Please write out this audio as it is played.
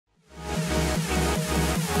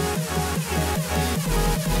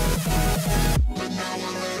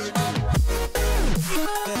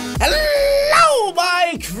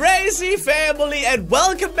family, and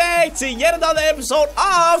welcome back to yet another episode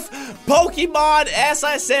of Pokemon. As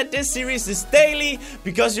I said, this series is daily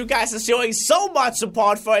because you guys are showing so much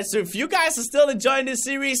support for it. So if you guys are still enjoying this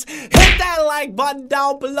series, hit that like button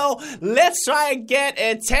down below. Let's try and get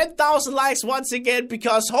 10,000 likes once again,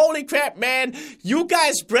 because holy crap, man, you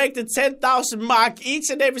guys break the 10,000 mark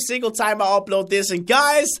each and every single time I upload this. And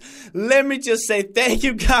guys, let me just say thank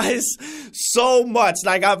you guys so much.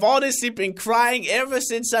 Like, I've honestly been crying ever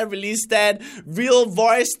since I released that real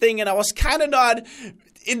voice thing, and I was kind of not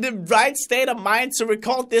in the right state of mind to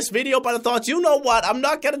record this video, but I thought, you know what, I'm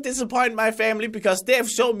not gonna disappoint my family because they have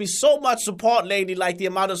shown me so much support lately, like the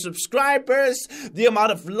amount of subscribers, the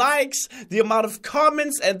amount of likes, the amount of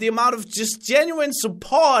comments, and the amount of just genuine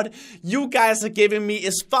support you guys are giving me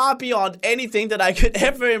is far beyond anything that I could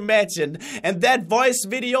ever imagine. And that voice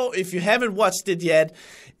video, if you haven't watched it yet,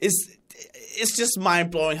 it's just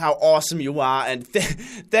mind-blowing how awesome you are, and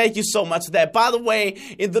thank you so much for that. By the way,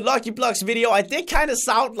 in the Lucky Blocks video, I did kind of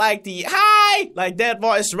sound like the hi, like that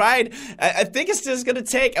voice, right? I think it's just gonna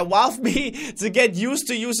take a while for me to get used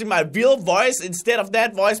to using my real voice instead of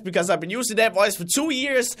that voice, because I've been using that voice for 2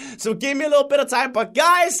 years, so give me a little bit of time. But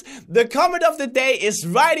guys, the comment of the day is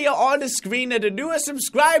right here on the screen, and the newest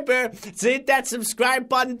subscriber to hit that subscribe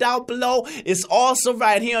button down below is also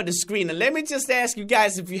right here on the screen. And let me just ask you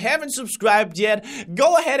guys, if you haven't subscribed yet,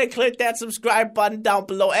 go ahead and click that subscribe button down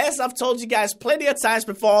below. As I've told you guys plenty of times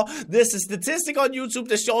before, there's a statistic on YouTube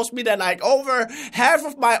that shows me that like over half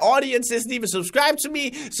of my audience isn't even subscribed to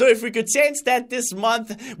me. So if we could change that this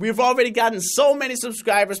month, we've already gotten so many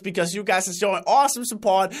subscribers because you guys are showing awesome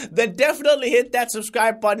support. Then definitely hit that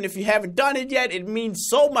subscribe button if you haven't done it yet. It means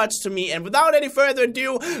so much to me. And without any further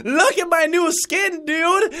ado, look at my new skin,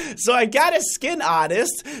 dude. So I got a skin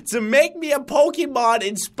artist to make me a Pokemon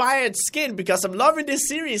inspired skin, because I'm loving this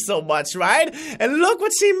series so much, right? And look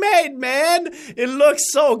what she made, man. It looks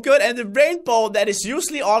so good. And the rainbow that is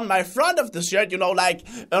usually on my front of the shirt, you know, like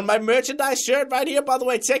on my merchandise shirt right here, by the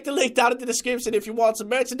way, check the link down in the description if you want some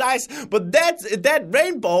merchandise. But that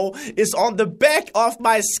rainbow is on the back of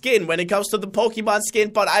my skin when it comes to the Pokemon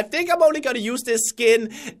skin. But I think I'm only gonna use this skin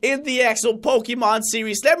in the actual Pokemon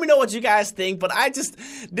series. Let me know what you guys think. But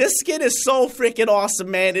this skin is so freaking awesome,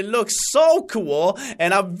 man. It looks so cool,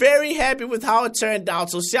 and I'm very happy with how it turned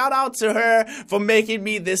out. So shout out to her for making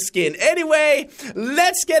me this skin. Anyway,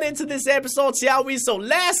 let's get into this episode, shall we? So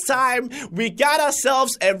last time we got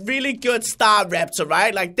ourselves a really good Star Raptor,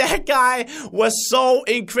 right? Like, that guy was so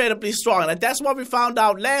incredibly strong. Like, that's what we found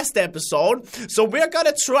out last episode. So we're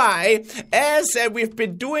gonna try, as we've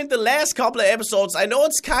been doing the last couple of episodes. I know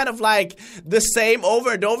it's kind of like the same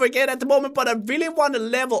over and over again at the moment, but I really want to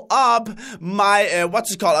level up my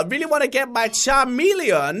I really want to get my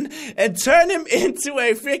Charmeleon and turn him into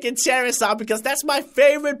a freaking Charizard, because that's my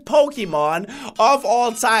favorite Pokemon of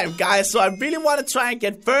all time, guys. So I really want to try and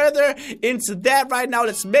get further into that right now.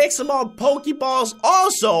 Let's make some more Pokeballs.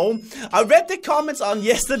 Also, I read the comments on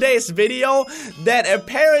yesterday's video that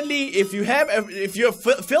apparently if you're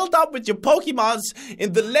filled up with your Pokemons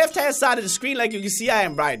in the left hand side of the screen, like you can see I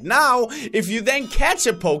am right now, if you then catch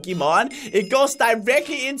a Pokemon, it goes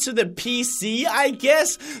directly into the PC, I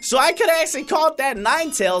guess. So I could actually caught that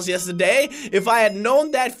Ninetales yesterday if I had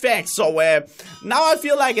known that fact. So now I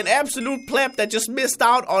feel like an absolute pleb that just missed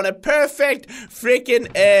out on a perfect freaking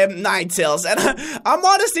Ninetales, and I'm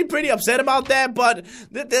honestly pretty upset about that, but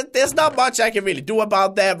there's not much I can really do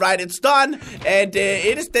about that, right? It's done, and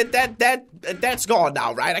it is that's gone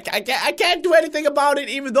now, right? I can't do anything about it,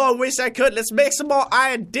 even though I wish I could. Let's make some more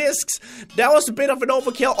iron discs. That was a bit of an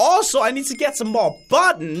overkill. Also, I need to get some more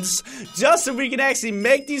buttons just so we can actually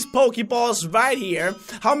make these Pokeballs right here.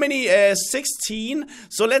 How many? 16.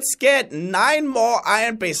 So let's get 9 more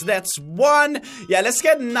iron base. That's 1. Yeah, let's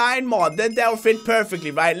get 9 more. Then that will fit perfectly,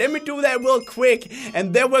 right? Let me do that real quick,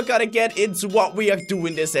 and then we're gonna get into what we are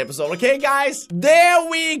doing this episode. Okay, guys? There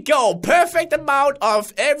we go. Perfect amount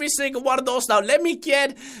of every single one of those. Now, let me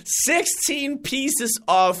get 16 pieces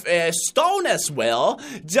of stone as well,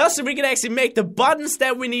 just so we can actually make the buttons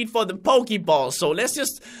that we need for the Pokeball. So let's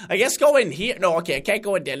just, I guess, go in here. No, okay, I can't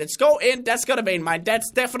go in there. Let's go in. That's gonna be mine. That's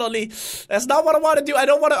not what I want to do. I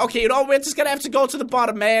don't want to. Okay, you know, we're just gonna have to go to the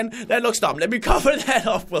bottom, man. That looks dumb. Let me cover that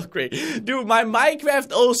up real quick. Dude, my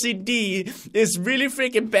Minecraft OCD is really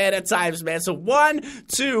freaking bad at times, man. So 1,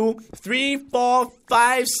 2, 3, 4,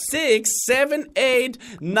 5, 6, 7, 8,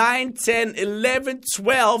 9, 10, 11,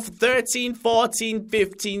 12, 13, 14,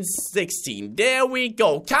 15, 16. There we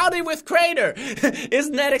go. Counting with Crainer.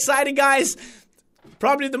 Isn't that exciting, guys?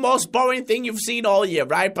 Probably the most boring thing you've seen all year,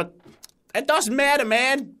 right? But it doesn't matter,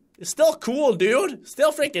 man. It's still cool, dude.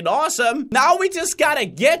 Still freaking awesome. Now we just gotta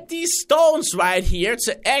get these stones right here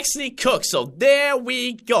to actually cook. So there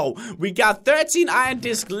we go. We got 13 iron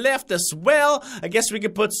discs left as well. I guess we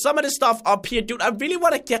can put some of this stuff up here. Dude, I really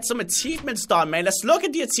want to get some achievements done, man. Let's look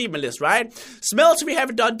at the achievement list, right? Smelter, we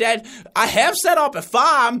haven't done that. I have set up a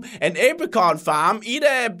farm, an apricot farm. Eat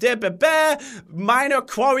a minor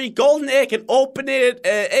quarry, golden egg, and open it.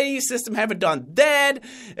 AE system, haven't done that.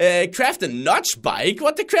 Craft a notch bike.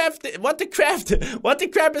 What the crap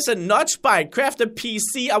is a notch bike? Craft a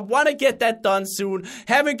PC. I want to get that done soon.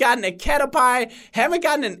 Haven't gotten a Caterpie. Haven't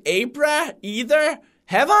gotten an Abra either.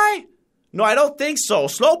 Have I? No, I don't think so.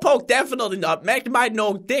 Slowpoke, definitely not. Magnemite,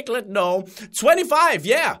 no. Diglett, no. 25,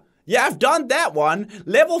 yeah. Yeah, I've done that one.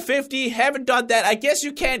 Level 50, haven't done that. I guess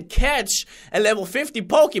you can't catch a level 50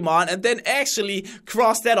 Pokemon and then actually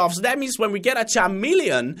cross that off. So that means when we get a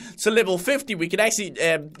Charmeleon to level 50, we can actually,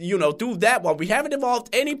 do that one. We haven't evolved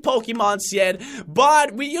any Pokemons yet,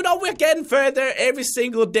 but we're getting further every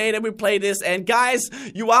single day that we play this. And guys,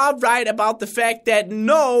 you are right about the fact that I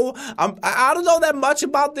don't know that much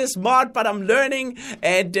about this mod, but I'm learning,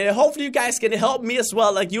 and hopefully you guys can help me as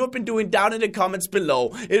well, like you have been doing down in the comments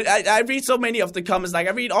below. I read so many of the comments, like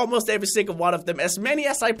I read almost every single one of them, as many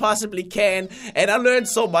as I possibly can, and I learned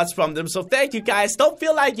so much from them. So thank you guys. Don't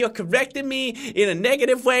feel like you're correcting me in a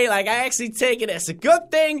negative way. Like, I actually take it as a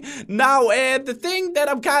good thing. Now, the thing that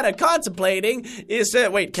I'm kind of contemplating is,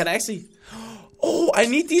 wait, can I actually... Oh, I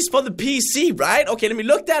need these for the PC, right? Okay, let me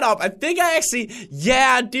look that up. I think I actually...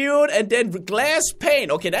 Yeah, dude. And then glass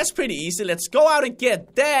pane. Okay, that's pretty easy. Let's go out and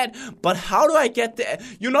get that. But how do I get that?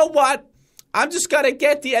 You know what? I'm just gonna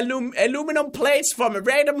get the aluminum plates from a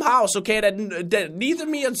random house, okay, that neither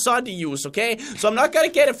me and Sunday use, okay? So I'm not gonna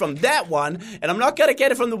get it from that one, and I'm not gonna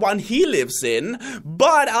get it from the one he lives in,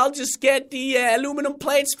 but I'll just get the aluminum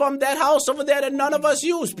plates from that house over there that none of us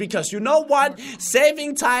use, because you know what?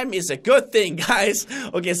 Saving time is a good thing, guys.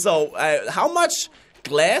 Okay, so how much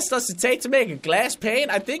glass does it take to make a glass pane?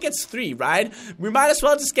 I think it's 3, right? We might as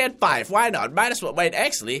well just get 5. Why not? Might as well. Wait,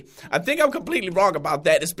 actually, I think I'm completely wrong about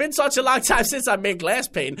that. It's been such a long time since I made glass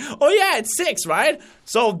pane. Oh yeah, it's 6, right?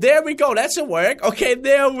 So there we go. That should work. Okay,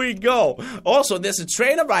 there we go. Also, there's a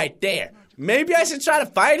trainer right there. Maybe I should try to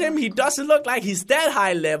fight him. He doesn't look like he's that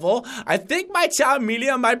high level. I think my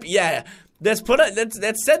Charmeleon might be... Yeah. Let's send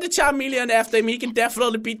the Charmeleon after him. He can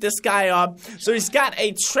definitely beat this guy up. So he's got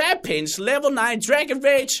a Trapinch, level 9, Dragon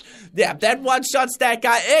Rage. Yeah, that one-shots that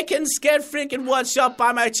guy. Ekans get freaking one-shot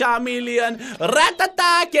by my Charmeleon.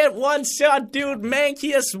 Ratata get one-shot, dude.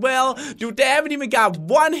 Mankey as well. Dude, they haven't even got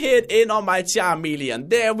one hit in on my Charmeleon.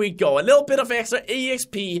 There we go. A little bit of extra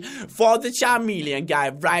EXP for the Charmeleon guy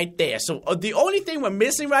right there. So the only thing we're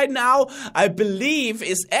missing right now, I believe,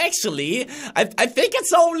 is actually, I think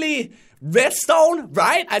it's only... redstone,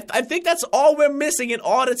 right? I think that's all we're missing in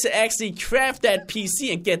order to actually craft that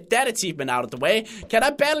PC and get that achievement out of the way. Can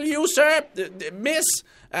I battle you, sir? Miss?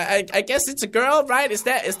 I guess it's a girl, right? Is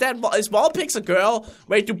Vulpix a girl?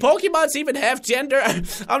 Wait, do Pokemons even have gender?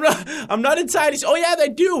 I'm not entirely sure. Oh yeah, they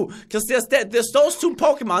do, because there's those 2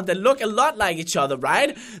 Pokemon that look a lot like each other,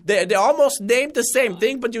 right? They're almost named the same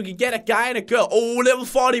thing, but you can get a guy and a girl. Oh, level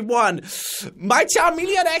 41. My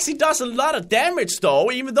Charmeleon actually does a lot of damage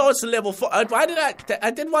though, even though it's a level 4. Why did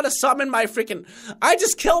I didn't want to summon my freaking... I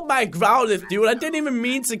just killed my Growlithe, dude. I didn't even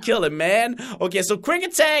mean to kill him, man. Okay, so quick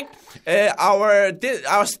attack. Our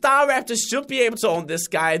Staraptor should be able to own this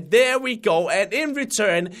guy. There we go. And in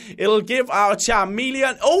return, it'll give our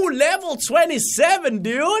Charmeleon... Oh, level 27,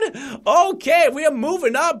 dude. Okay, we are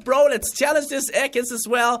moving up, bro. Let's challenge this Ekans as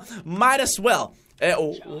well. Might as well.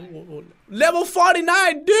 Level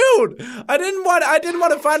 49, dude! I didn't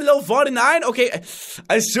want to find level 49. Okay,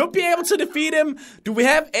 I should be able to defeat him. Do we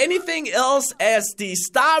have anything else as the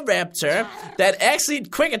Staraptor that actually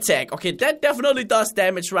quick attack? Okay, that definitely does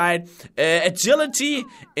damage, right? Agility,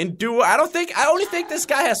 endure. I only think this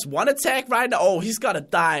guy has 1 attack right now. Oh, he's gonna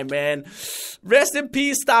die, man. Rest in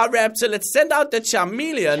peace, Staraptor. Let's send out the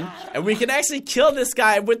Charmeleon, and we can actually kill this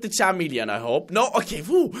guy with the Charmeleon, I hope. No, okay,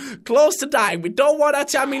 woo, close to dying. We don't want our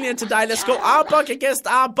Charmeleon to die. Let's go Arbok against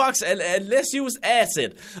Arbok, and let's use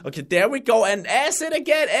Acid. Okay, there we go, and Acid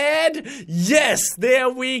again, and yes, there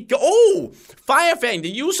we go. Oh, Fire Fang. The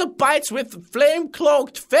user bites with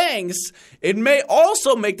flame-cloaked fangs. It may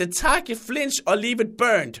also make the target flinch or leave it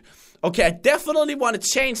burned. Okay, I definitely want to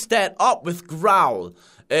change that up with Growl.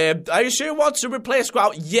 Are you sure you want to replace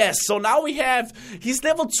Growl? Yes. So now we have... He's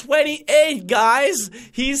level 28, guys.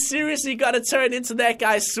 He's seriously gonna turn into that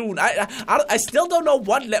guy soon. I still don't know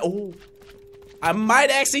what level... Oh. I might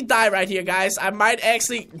actually die right here, guys. I might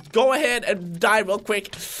actually go ahead and die real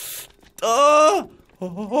quick.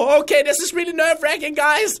 Okay, this is really nerve-wracking,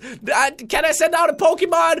 guys. Can I send out a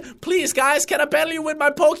Pokemon? Please, guys, can I battle you with my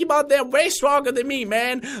Pokemon? They're way stronger than me,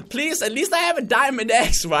 man. Please, at least I have a Diamond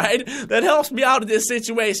X, right? That helps me out in this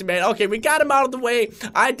situation, man. Okay, we got him out of the way.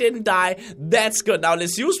 I didn't die. That's good. Now,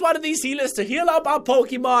 let's use one of these healers to heal up our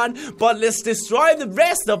Pokemon, but let's destroy the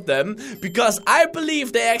rest of them, because I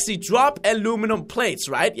believe they actually drop aluminum plates,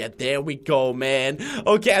 right? Yeah, there we go, man.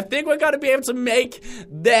 Okay, I think we're gonna be able to make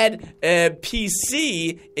that PC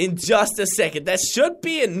in just a second. That should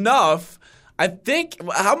be enough. I think,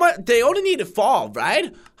 how much? They only need 4,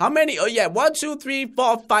 right? How many? Oh yeah, 1, 2, 3,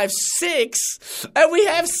 4, 5, 6. And we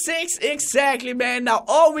have 6 exactly, man. Now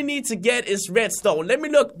all we need to get is redstone. Let me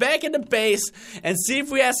look back in the base and see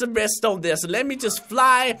if we have some redstone there. So let me just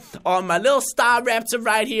fly on my little Star Raptor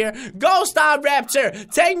right here. Go, Star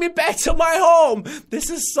Raptor! Take me back to my home! This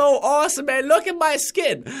is so awesome, man. Look at my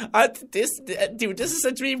skin. Dude, this is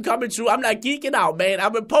a dream coming true. I'm not geeking out, man.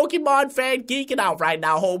 I'm a Pokemon fan geeking out right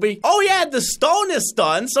now, homie. Oh yeah, the stone is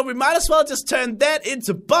done, so we might as well just turn that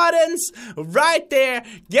into buttons right there.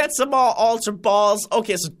 Get some more Ultra Balls.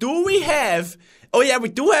 Okay, so do we have... Oh yeah, we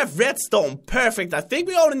do have redstone. Perfect. I think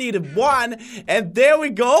we only needed 1, and there we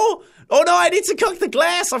go. Oh no, I need to cook the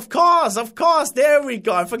glass. Of course. There we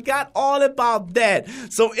go. I forgot all about that.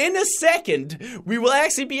 So in a second, we will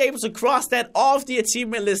actually be able to cross that off the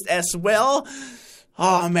achievement list as well.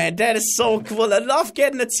 Oh man, that is so cool. I love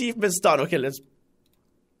getting achievements done. Okay,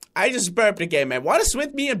 I just burped again, man. What is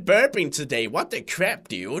with me and burping today? What the crap,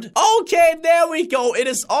 dude? Okay, there we go. It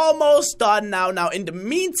is almost done now. Now, in the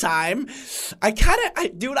meantime,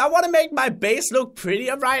 dude, I want to make my base look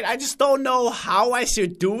prettier, right? I just don't know how I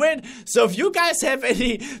should do it. So if you guys have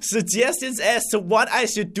any suggestions as to what I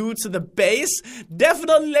should do to the base,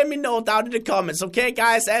 definitely let me know down in the comments, okay,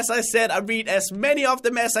 guys? As I said, I read as many of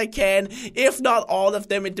them as I can, if not all of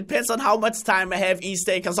them. It depends on how much time I have each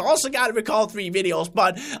day, because I also got to record 3 videos,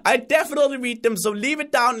 but I definitely read them, so leave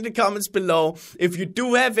it down in the comments below if you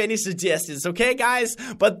do have any suggestions, okay, guys?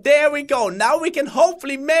 But there we go. Now we can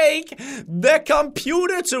hopefully make the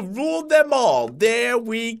computer to rule them all. There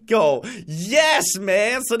we go. Yes,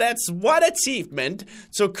 man. So that's one achievement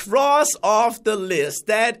to cross off the list.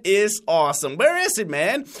 That is awesome. Where is it,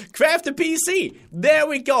 man? Craft a PC. There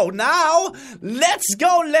we go. Now, let's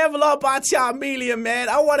go level up our Charmeleon, man.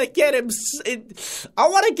 I want to get him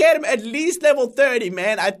at least level 30,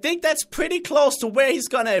 man. I think that's pretty close to where he's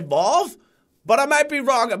gonna evolve. But I might be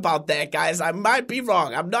wrong about that, guys. I might be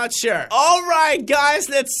wrong. I'm not sure. Alright, guys.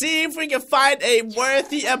 Let's see if we can find a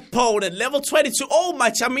worthy opponent. Level 22. Oh,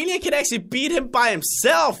 my Charmeleon can actually beat him by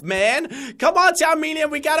himself, man. Come on,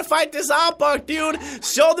 Charmeleon. We gotta fight this Arbok, dude.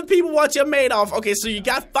 Show the people what you're made of. Okay, so you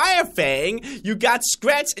got Fire Fang, you got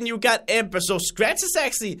Scratch, and you got Ember. So Scratch is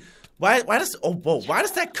actually... Why does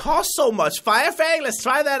that cost so much? Fire Fang, let's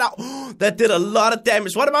try that out. That did a lot of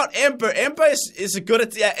damage. What about Ember? Ember is a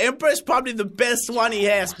good, yeah, Ember is probably the best one he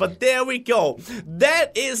has, but there we go.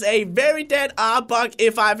 That is a very dead Arbok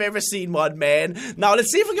if I've ever seen one, man. Now,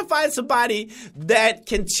 let's see if we can find somebody that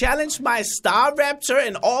can challenge my Star Raptor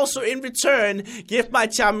and also in return, give my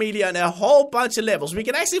Charmeleon a whole bunch of levels. We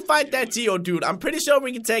can actually fight that Geodude. I'm pretty sure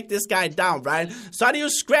we can take this guy down, right? So how do you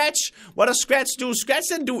Scratch? What does Scratch do? Scratch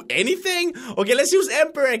didn't do anything. Okay, let's use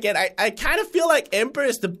Ember again. I kind of feel like Ember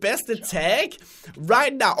is the best attack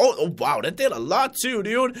right now. Oh, wow, that did a lot too,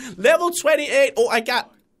 dude. Level 28. Oh,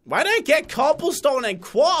 why did I get cobblestone and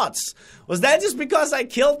quartz? Was that just because I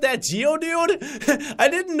killed that Geodude? I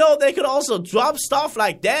didn't know they could also drop stuff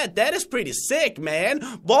like that. That is pretty sick, man.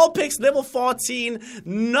 Vulpix level 14.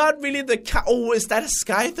 Not really the... Oh, is that a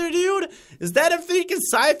Scyther, dude? Is that a freaking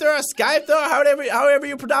Scyther or Scyther? However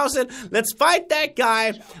you pronounce it. Let's fight that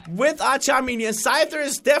guy with our Charmeleon. Scyther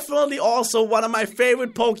is definitely also one of my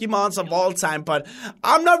favorite Pokemons of all time, but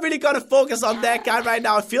I'm not really gonna focus on that guy right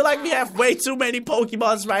now. I feel like we have way too many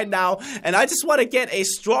Pokemons right now, and I just want to get a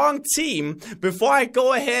strong team before I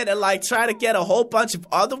go ahead and like try to get a whole bunch of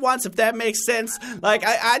other ones, if that makes sense. Like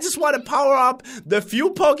I just want to power up the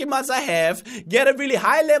few Pokemons I have, get a really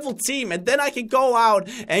high level team, and then I can go out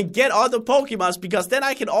and get other Pokemons, because then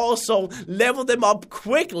I can also level them up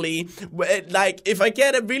quickly. Like if I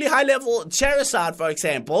get a really high level Charizard, for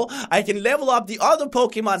example, I can level up the other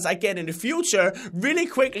Pokemons I get in the future really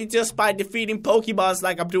quickly just by defeating Pokemons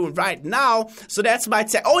like I'm doing right now. So that's my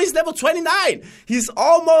oh, he's level 29. He's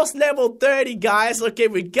almost level 30, guys. Okay,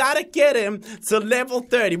 we gotta get him to level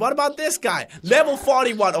 30. What about this guy? Level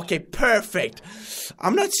 41. Okay, perfect.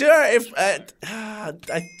 I'm not sure if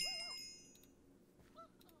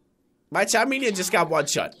my Charmeleon just got one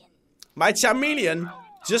shot. My Charmeleon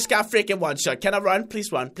just got freaking one shot. Can I run?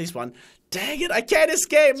 Please run. Please run. Dang it, I can't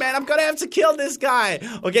escape, man. I'm gonna have to kill this guy.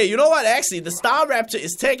 Okay, you know what? Actually, the Staraptor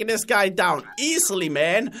is taking this guy down easily,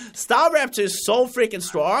 man. Staraptor is so freaking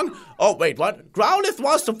strong. Oh, wait, what? Growlithe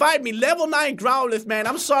wants to fight me. Level 9 Growlithe, man.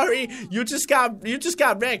 I'm sorry. You just got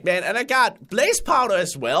wrecked, man. And I got Blaze Powder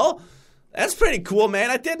as well. That's pretty cool,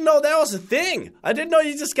 man. I didn't know that was a thing. I didn't know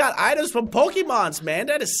you just got items from Pokemons, man.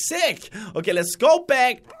 That is sick. Okay, let's go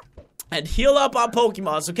back and heal up our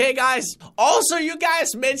Pokemons, okay, guys? Also, you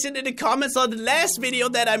guys mentioned in the comments on the last video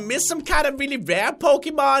that I missed some kind of really rare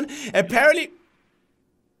Pokemon. Apparently...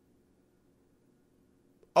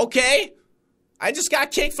 Okay. I just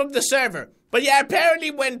got kicked from the server. But yeah,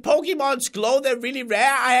 apparently when Pokemons glow, they're really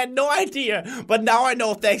rare. I had no idea. But now I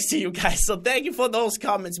know thanks to you guys. So thank you for those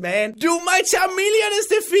comments, man. Dude, my Charmeleon is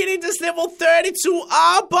defeating this level 32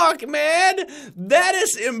 Arbok, man. That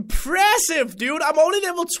is impressive, dude. I'm only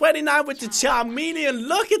level 29 with the Charmeleon.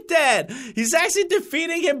 Look at that. He's actually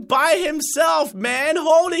defeating him by himself, man.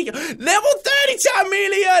 Holy... Level 30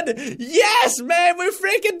 Charmeleon. Yes, man. We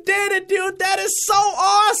freaking did it, dude. That is so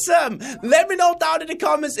awesome. Let me know down in the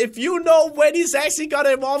comments if you know when he's actually gonna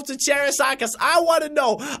evolve to Charizard, because I want to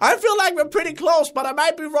know. I feel like we're pretty close, but I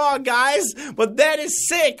might be wrong, guys. But that is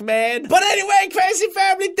sick, man. But anyway, crazy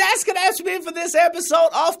family, that's gonna have to be it for this episode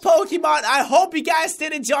of Pokemon. I hope you guys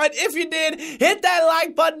did enjoy it. If you did, hit that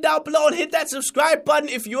like button down below and hit that subscribe button.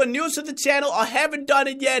 If you are new to the channel or haven't done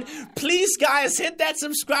it yet, please, guys, hit that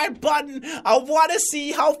subscribe button. I want to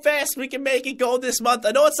see how fast we can make it go this month.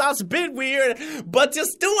 I know it sounds a bit weird, but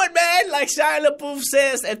just do it, man, like Shia LaBeouf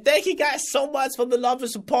says. And thank you guys so much for the love and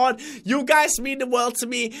support. You guys mean the world to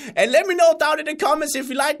me. And let me know down in the comments if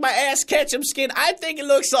you like my ass KETCHUM skin. I think it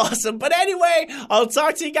looks awesome. But anyway, I'll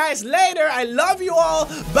talk to you guys later. I love you all.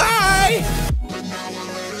 Bye!